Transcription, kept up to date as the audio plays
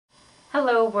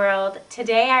Hello world.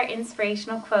 Today our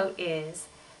inspirational quote is,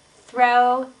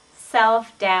 throw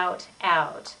self-doubt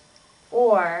out,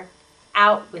 or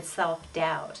out with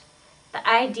self-doubt. The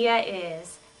idea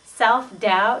is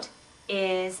self-doubt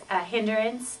is a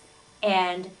hindrance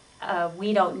and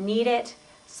we don't need it,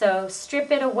 so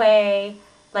strip it away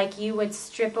like you would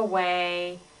strip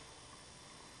away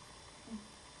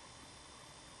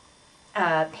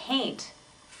paint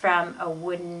from a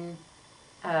wooden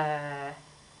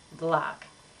block.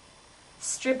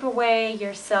 Strip away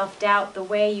your self-doubt the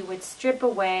way you would strip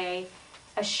away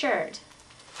a shirt.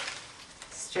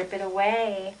 Strip it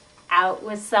away. Out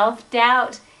with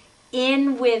self-doubt.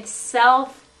 In with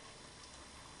self...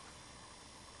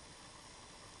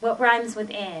 What rhymes with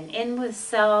in? In with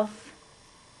self...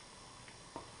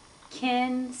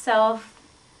 Kin, self...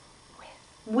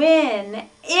 Win.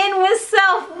 In with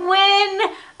self-win.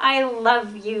 I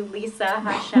love you, Lisa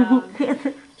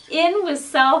Hashem. In with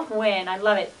self-win. I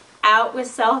love it. Out with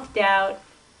self-doubt.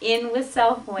 In with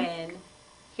self-win.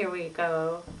 Here we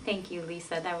go. Thank you,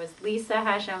 Lisa. That was Lisa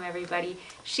Hashem, everybody.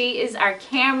 She is our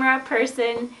camera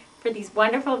person for these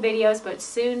wonderful videos, but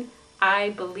soon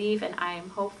I believe and I am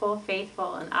hopeful,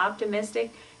 faithful, and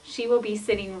optimistic. She will be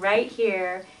sitting right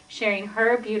here sharing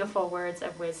her beautiful words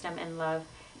of wisdom and love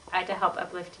to help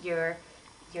uplift your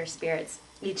spirits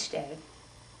each day.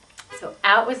 So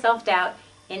out with self-doubt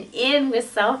and in with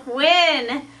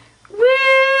self-win.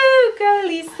 Woo! Go,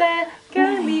 Lisa.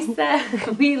 Go,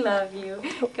 Lisa. We love you.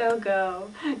 Go, go.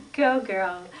 Go,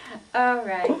 girl. All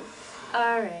right.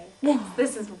 All right.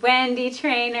 This is Wendy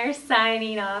Treynor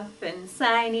signing off and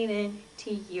signing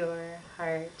into your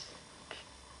heart.